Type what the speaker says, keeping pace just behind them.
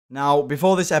Now,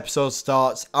 before this episode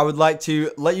starts, I would like to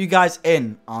let you guys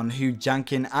in on who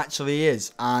Janking actually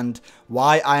is and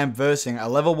why I am versing a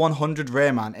level 100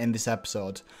 Rayman in this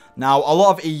episode. Now, a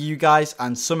lot of EU guys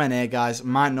and some NA guys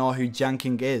might know who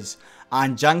Janking is.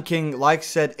 And Janking, like I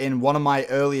said in one of my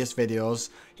earliest videos,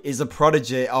 is a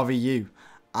prodigy of EU.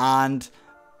 And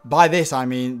by this, I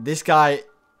mean, this guy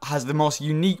has the most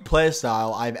unique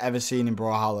playstyle I've ever seen in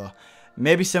Brawlhalla.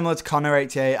 Maybe similar to Connor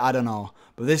 88, I don't know.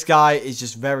 But this guy is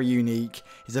just very unique.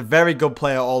 He's a very good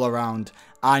player all around.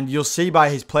 And you'll see by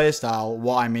his playstyle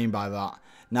what I mean by that.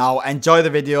 Now, enjoy the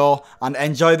video and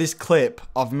enjoy this clip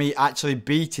of me actually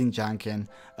beating Janking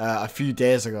a few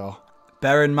days ago.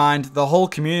 Bear in mind, the whole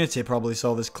community probably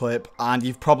saw this clip and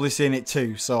you've probably seen it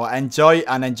too. So enjoy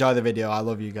and enjoy the video. I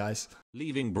love you guys.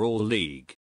 Leaving Brawl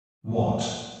League. What?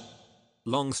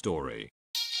 Long story.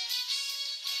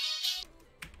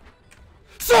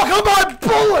 Suck on my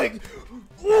bullet!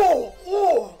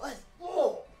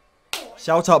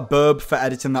 Shout out Burb for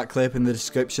editing that clip in the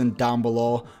description down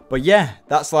below. But yeah,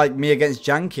 that's like me against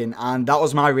Janking, and that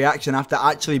was my reaction after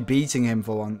actually beating him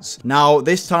for once. Now,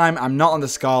 this time I'm not on the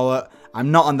Scarlet,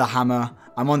 I'm not on the Hammer,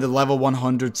 I'm on the level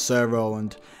 100 Sir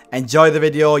Roland. Enjoy the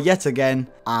video yet again,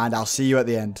 and I'll see you at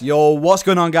the end. Yo, what's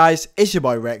going on guys? It's your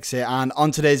boy Rex here, and on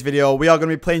today's video, we are going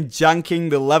to be playing Janking,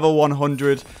 the level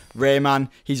 100 Rayman.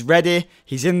 He's ready,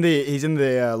 he's in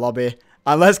the lobby.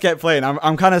 And let's get playing.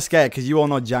 I'm kind of scared because you all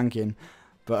know Janking.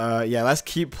 But yeah, let's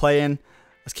keep playing.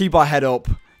 Let's keep our head up.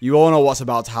 You all know what's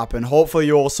about to happen. Hopefully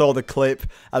you all saw the clip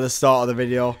at the start of the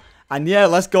video. And yeah,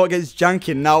 let's go against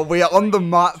Janking. Now, we are on the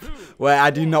map where I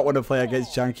do not want to play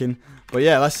against Janking. But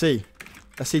yeah, let's see.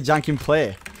 Let's see Janking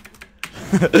play.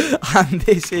 And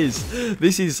this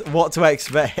is what to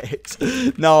expect.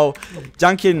 Now,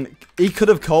 Janking, he could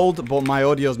have called, but my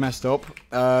audio's messed up.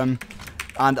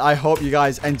 And I hope you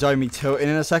guys enjoy me tilting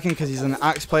in a second because he's an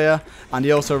axe player and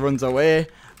he also runs away.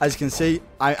 As you can see,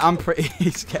 I am pretty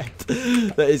scared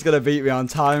that he's going to beat me on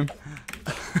time.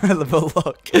 But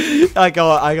look, I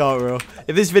got bro.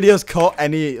 If this video's cut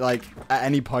at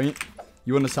any point,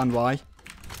 you understand why.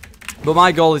 But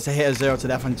my goal is to hit a 0 to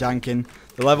death on Janking,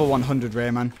 the level 100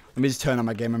 Rayman. Let me just turn on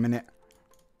my game a minute.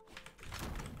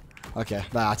 Okay,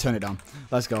 there, I turn it down.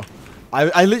 Let's go.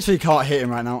 I literally can't hit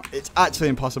him right now. It's actually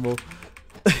impossible.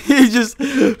 He just...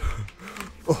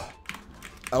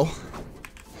 Oh.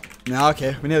 No,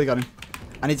 okay. We nearly got him.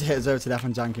 I need to hit a 0 to death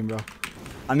on Janking, bro.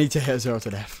 I need to hit a 0 to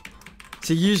death.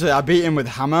 See, usually I beat him with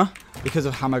Hammer because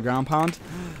of Hammer ground pound.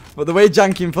 But the way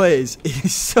Janking plays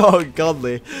is so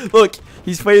godly. Look,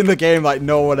 he's playing the game like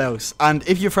no one else. And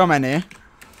if you're from NA,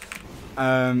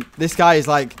 this guy is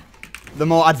like the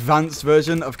more advanced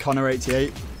version of Connor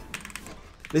 88.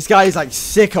 This guy is like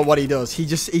sick at what he does.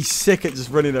 He's sick at just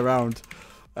running around.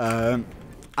 And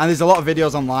there's a lot of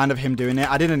videos online of him doing it.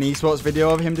 I did an esports video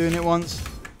of him doing it once.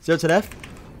 0 to death.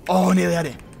 Oh, nearly had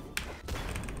it.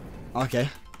 Okay.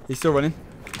 He's still running.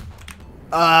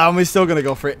 And we're still going to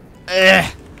go for it.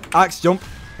 Axe jump.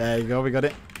 There you go. We got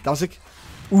it. That was sick.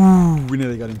 Ooh, we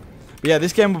nearly got him. But yeah,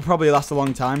 this game will probably last a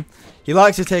long time. He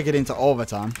likes to take it into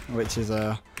overtime, which is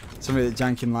something that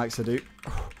Janking likes to do.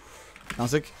 That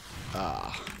was sick.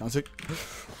 That was sick.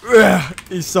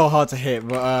 He's so hard to hit,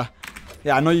 but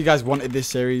yeah, I know you guys wanted this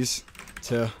series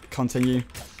to continue.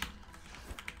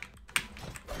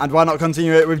 And why not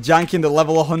continue it with Janking, the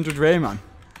level 100 Rayman?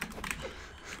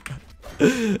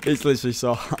 It's literally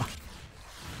so hard.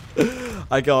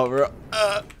 I can't, bro.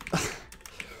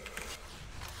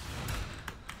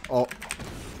 Oh,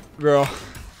 bro.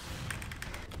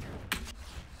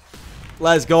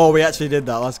 Let's go. We actually did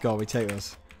that. Let's go. We take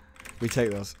those. We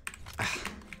take those.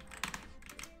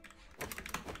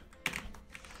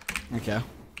 Okay.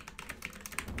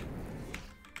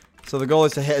 So the goal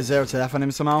is to hit a 0 to death on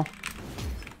him somehow.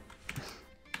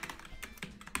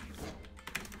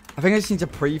 I think I just need to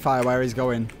pre-fire where he's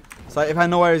going. So if I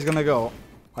know where he's going to go,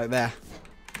 like there.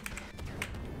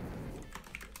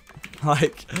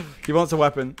 Like, he wants a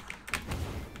weapon.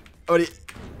 Oh,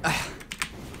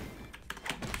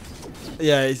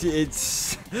 yeah,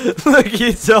 it's look,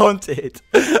 he's taunted.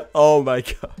 Oh my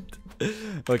god.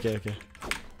 Okay.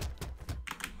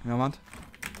 Come on.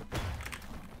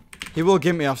 He will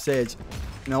get me off stage.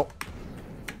 No.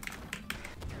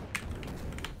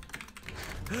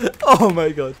 Oh my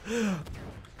god.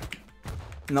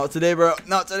 Not today, bro.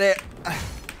 Not today.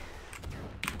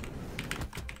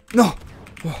 No.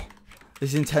 Oh,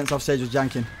 this is intense off stage with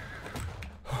Janking.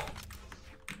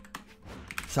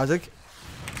 Sazik.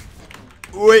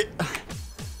 Wait.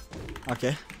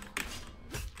 Okay.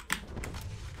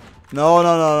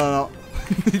 No.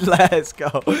 Let's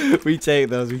go. We take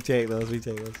those.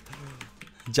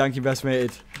 Janking best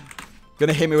mated.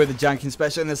 Gonna hit me with the Janking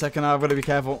special in a second. I've got to be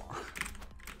careful.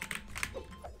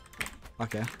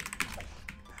 Okay.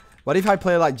 What if I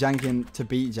play like Janking to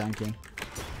beat Janking?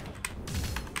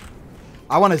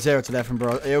 I want a 0 to death from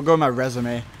bro. It'll go in my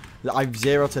resume. I've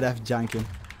 0 to death Janking.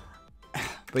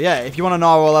 But yeah, if you want to know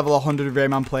how our level 100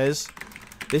 Rayman plays,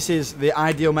 this is the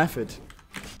ideal method.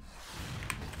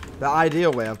 The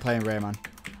ideal way of playing Rayman.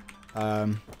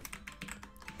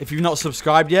 If you've not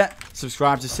subscribed yet,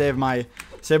 subscribe to save my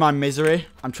misery.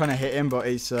 I'm trying to hit him, but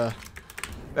it's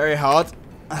very hard.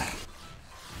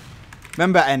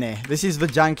 Remember, NA, this is the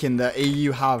Janking that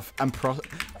EU have, and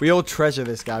we all treasure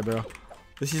this guy, bro.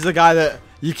 This is the guy that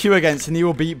you queue against, and he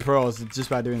will beat pros just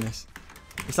by doing this.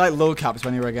 It's like low caps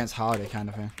when you were against Hardy, kind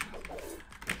of thing.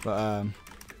 But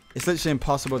it's literally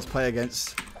impossible to play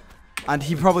against, and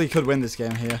he probably could win this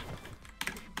game here.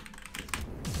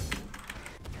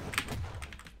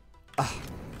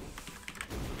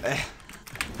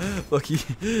 Look,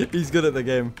 he's good at the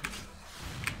game.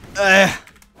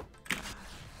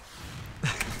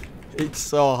 It's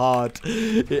so hard.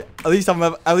 At least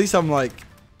I'm like,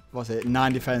 what's it,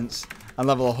 9 defense and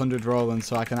level 100 Roland,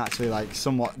 so I can actually like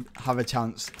somewhat have a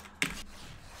chance.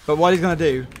 But what he's gonna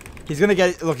do, he's gonna get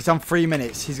it. Look, it's on 3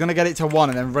 minutes. He's gonna get it to 1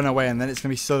 and then run away, and then it's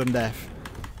gonna be sudden death.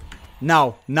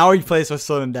 Now he plays for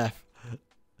sudden death.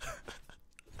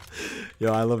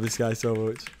 Yo, I love this guy so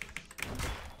much.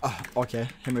 Okay,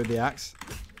 hit me with the axe.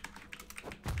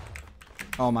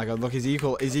 Oh my god, look, he's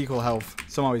equal health.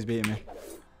 Somehow he's beating me.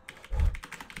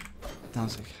 Down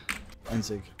sig. End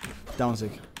sig. Down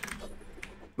sig.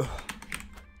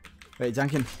 Wait,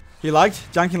 Janking. He lagged?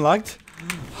 Janking lagged?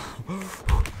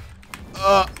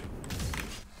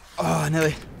 Oh,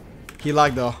 nearly. He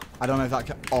lagged though. I don't know if that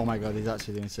can. Oh my god, he's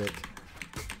actually doing sick.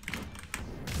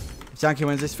 If Janking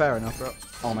wins this, fair enough, bro.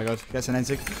 Oh my god, gets an end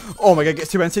sig. Oh my god,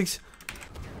 gets 2 end sigs.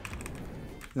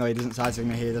 No, he doesn't side sig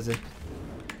me here, does he?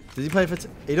 Does he play for...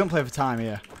 He don't play for time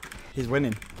here. He's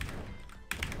winning.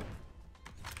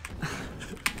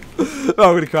 Oh,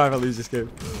 I'm going to cry if I lose this game.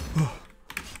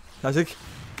 Side sig.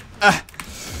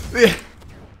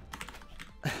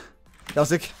 Down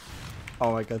sig.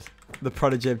 Oh my god. The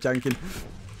prodigy of Janking.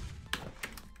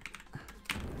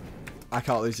 I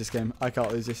can't lose this game. I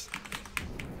can't lose this.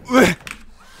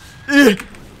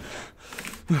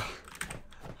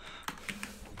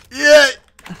 Yeah!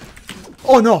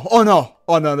 Oh no, oh no,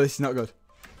 oh no, this is not good.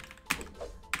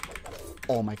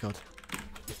 Oh my god.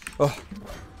 Oh.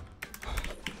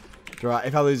 Right,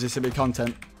 if I lose this, it'll be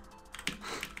content.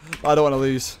 But I don't want to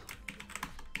lose.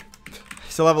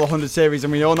 It's a level 100 series,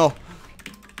 and we all know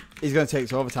he's going to take it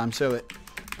to overtime, surely.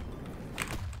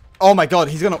 Oh my god,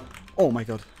 he's going to... Oh my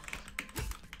god.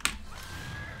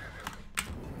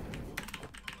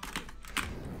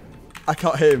 I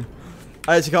can't hit him.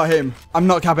 I actually can't hit him. I'm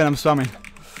not capping, I'm spamming.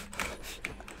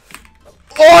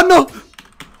 Oh no!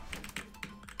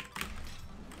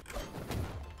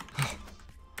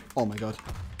 Oh my god.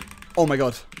 Oh my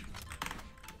god.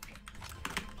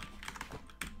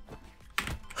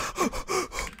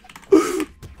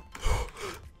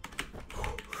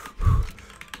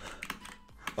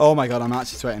 Oh my god, I'm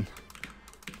actually sweating.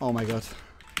 Oh my god.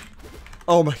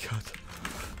 Oh my god.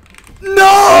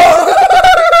 No!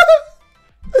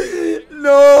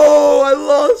 No, I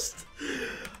lost.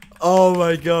 Oh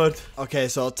my god. Okay,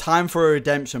 so time for a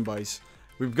redemption, boys.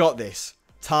 We've got this.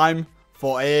 Time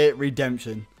for a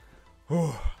redemption.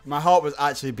 Whew. My heart was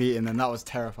actually beating, and that was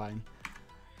terrifying.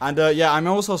 And yeah, I'm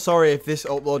also sorry if this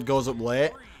upload goes up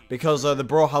late, because the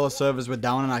Brawlhalla servers were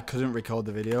down and I couldn't record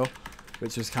the video,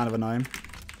 which was kind of annoying.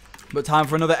 But time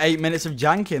for another 8 minutes of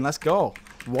janking. Let's go.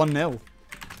 1-0.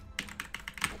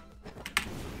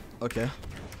 Okay.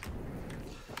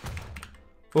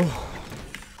 Oh,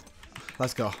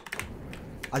 let's go.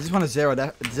 I just want a 0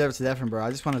 to death him, bro.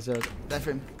 I just want a 0 to death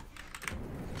him.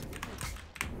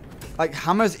 Like,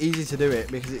 hammer's easy to do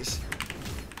it because it's...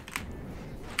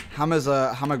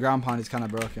 Hammer ground pound is kind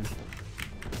of broken.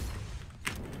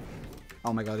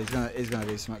 Oh my god, he's gonna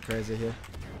do something crazy here.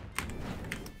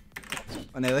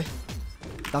 Oh, nearly.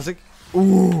 Dancing.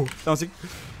 Ooh, dancing.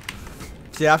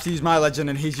 See, I have to use my legend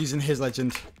and he's using his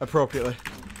legend appropriately.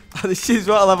 This is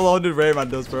what a level 100 Rayman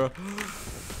does, bro.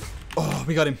 Oh,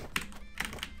 we got him.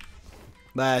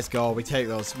 Let's go. We take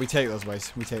those. We take those,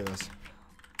 boys. We take those.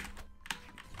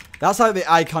 That's like the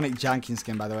iconic Janking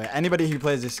skin, by the way. Anybody who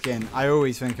plays this skin, I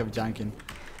always think of Janking.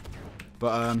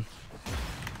 But,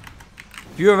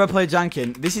 if you ever play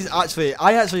Janking, this is actually...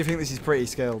 I actually think this is pretty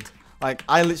skilled. Like,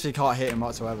 I literally can't hit him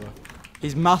whatsoever.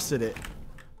 He's mastered it.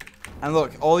 And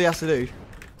look, all he has to do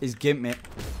is gimp it.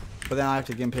 But then I have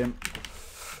to gimp him.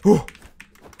 Oh.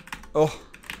 Oh.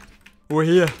 We're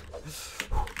here.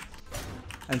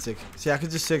 Ensig. See, I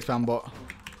could just 6-pound, but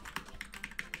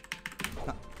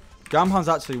ground pounds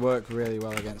actually work really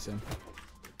well against him.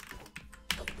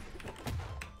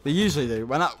 They usually do.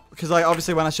 Because like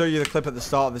obviously when I show you the clip at the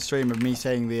start of the stream of me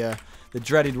saying the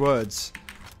dreaded words,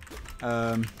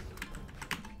 yeah,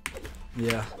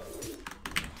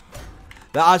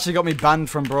 that actually got me banned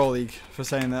from Brawl League for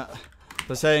saying that.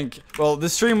 For saying, well, the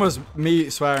stream was me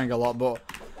swearing a lot, but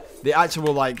the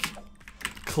actual like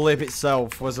clip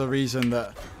itself was the reason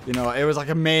that, you know, it was like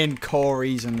a main core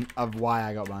reason of why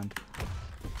I got banned.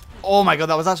 Oh my god,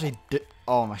 that was actually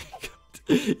oh my god.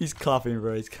 He's clapping,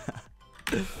 bro. He's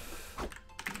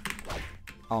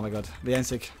oh my god, the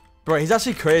Ensig. Bro, he's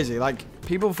actually crazy. Like,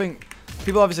 people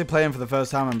obviously play him for the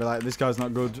first time and be like, this guy's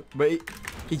not good. But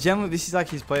he generally, this is like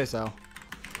his playstyle.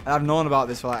 And I've known about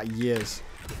this for like years.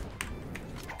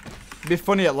 It'd be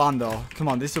funny at LAN though. Come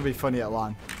on, this will be funny at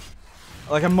LAN.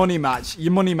 Like a money match.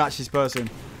 You money match this person.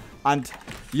 And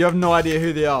you have no idea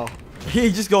who they are.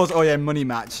 He just goes, oh yeah, money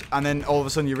match. And then all of a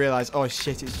sudden you realise, oh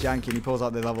shit, it's Janking. He pulls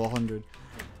out the level 100.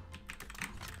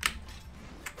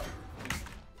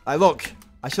 Like, look.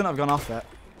 I shouldn't have gone off there.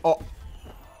 Oh.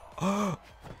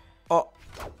 Oh.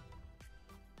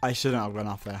 I shouldn't have gone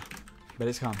off there. But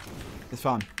it's calm. It's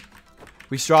fun.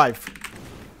 We strive.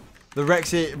 The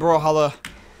Rexy Brawlhalla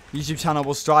YouTube channel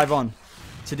will strive on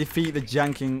to defeat the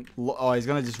Janking. Oh, he's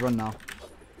going to just run now.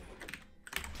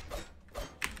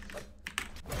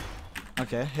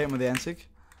 Okay, hit him with the Ensig.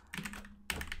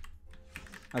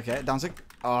 Okay, downsig.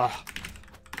 Oh.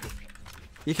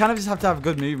 You kind of just have to have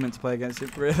good movement to play against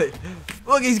him, really.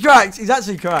 Look, he's cracked. He's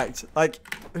actually cracked. Like,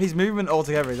 his movement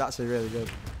altogether is actually really good.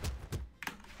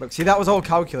 Look, see, that was all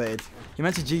calculated. He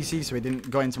meant to GC so he didn't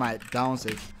go into my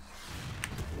downsig.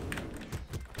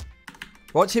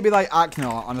 Watch it be like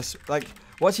Acno on a... Like,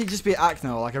 watch it just be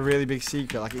Acno, like a really big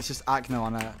secret. Like, it's just Acno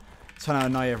on a... trying to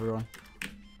annoy everyone.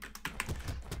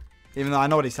 Even though I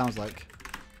know what he sounds like.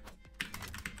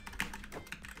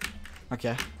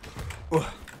 Okay. Ooh.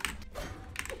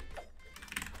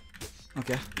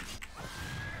 Okay.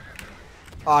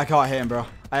 Oh, I can't hit him, bro.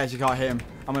 I actually can't hit him.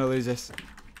 I'm going to lose this.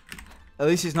 At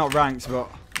least it's not ranked, but...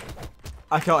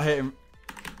 I can't hit him.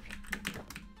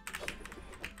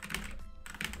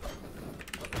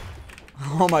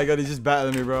 Oh my god, he's just better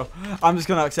than me, bro. I'm just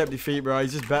going to accept defeat, bro.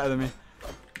 He's just better than me.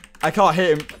 I can't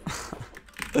hit him.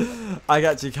 I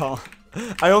actually can't.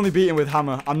 I only beat him with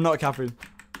hammer. I'm not capping.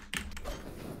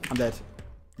 I'm dead.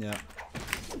 Yeah.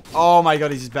 Oh my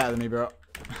god, he's just better than me, bro.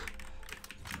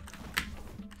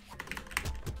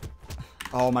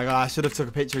 Oh my god, I should have took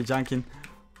a picture of Janking.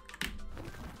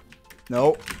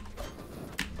 No.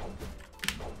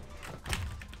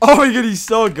 Oh my god, he's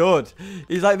so good.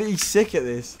 He's sick at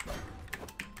this.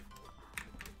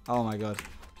 Oh my god.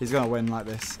 He's gonna win like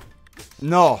this.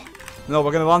 No. No,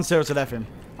 we're gonna land 0 to death him.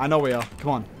 I know we are.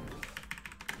 Come on.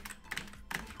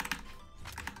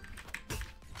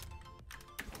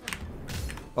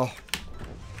 Oh.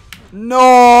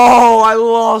 No, I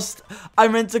lost. I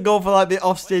meant to go for like the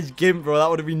offstage gimp, bro. That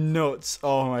would have been nuts.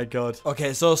 Oh my god.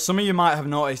 Okay, so some of you might have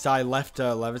noticed I left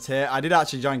Levitate. I did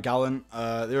actually join Gallant.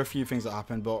 There were a few things that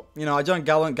happened, but you know, I joined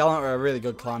Gallant. Gallant are a really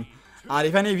good clan. And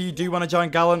if any of you do want to join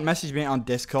Gallant, message me on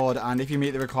Discord. And if you meet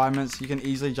the requirements, you can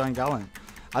easily join Gallant.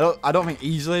 I don't think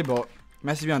easily, but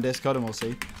message me on Discord and we'll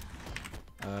see.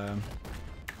 I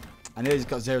nearly just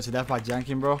got 0 to death by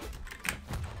Janking, bro.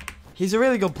 He's a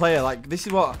really good player. Like, this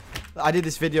is what I did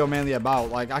this video mainly about.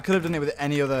 Like, I could have done it with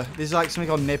any other. This is like something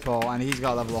called Nippo, and he's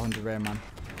got level 100 Rayman.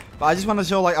 But I just want to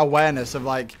show like awareness of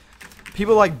like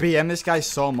people like BM this guy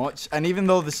so much. And even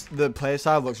though the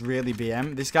playstyle looks really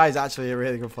BM, this guy is actually a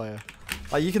really good player.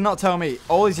 Like, you cannot tell me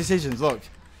all his decisions. Look,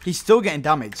 he's still getting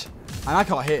damage, and I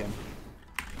can't hit him.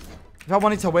 If I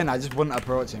wanted to win, I just wouldn't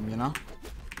approach him, you know.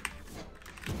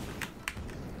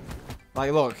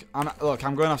 Like, look,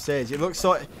 I'm going off stage. It looks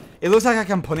like I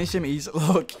can punish him easily.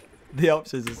 Look, the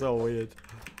options are so weird.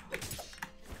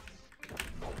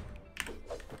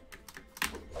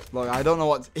 Look, I don't know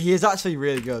what... He is actually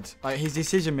really good. Like, his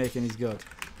decision making is good.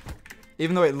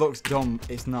 Even though it looks dumb,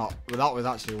 it's not. But that was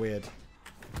actually weird.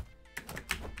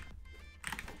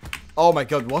 Oh my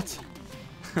god, what?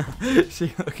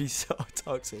 See, look, he's so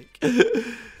toxic. There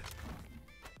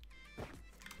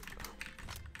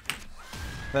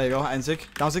you go, Ensig,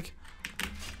 downsig.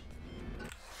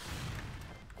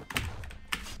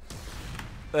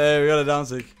 There, we got a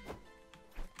downsig.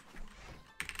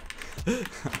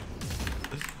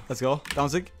 Let's go,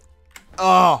 downsig.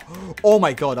 Oh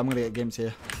my god, I'm gonna get gimped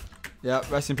here. Yeah,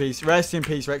 rest in peace,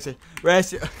 Rexy.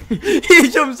 He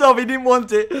jumps off, he didn't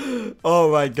want it.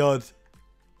 Oh my god.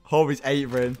 Hope he's 8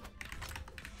 for him.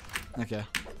 Okay.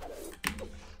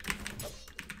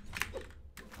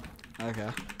 Okay.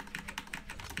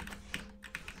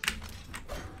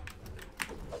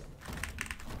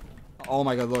 Oh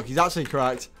my god, look, he's actually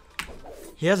correct.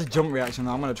 He has a jump reaction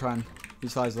now. I'm going to try and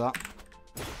utilize that.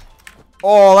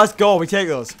 Oh, let's go. We take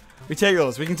those. We take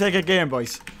those. We can take a game,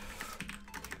 boys.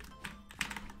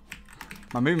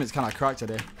 My movement's kind of cracked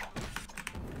today.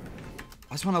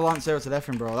 I just want to land 0 to death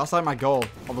him, bro. That's like my goal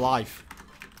of life.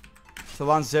 To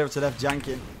land 0 to death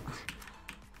Janking.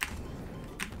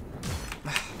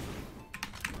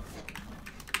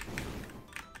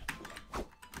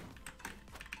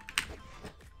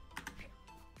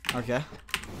 Okay.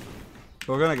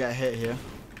 We're going to get hit here.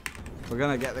 We're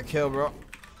going to get the kill, bro.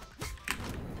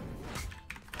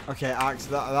 Okay, Axe,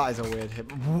 that is a weird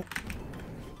hit.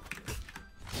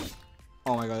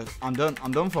 Oh my god, I'm done.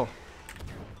 I'm done for.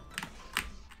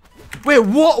 Wait,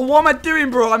 what? What am I doing,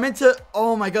 bro? I meant to.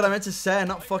 Oh my god, I meant to say,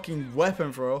 not fucking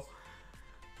weapon, bro.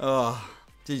 Oh,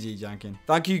 GG, Janking.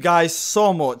 Thank you guys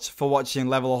so much for watching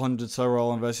level 100 Sir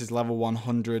Roland versus level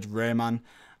 100 Rayman.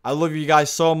 I love you guys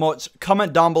so much.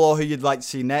 Comment down below who you'd like to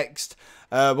see next.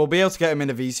 We'll be able to get him in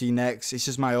a VC next. It's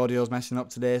just my audio's messing up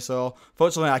today, so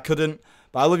fortunately I couldn't.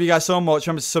 But I love you guys so much.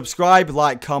 Remember to subscribe,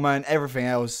 like, comment, everything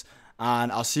else.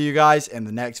 And I'll see you guys in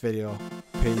the next video.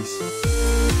 Peace.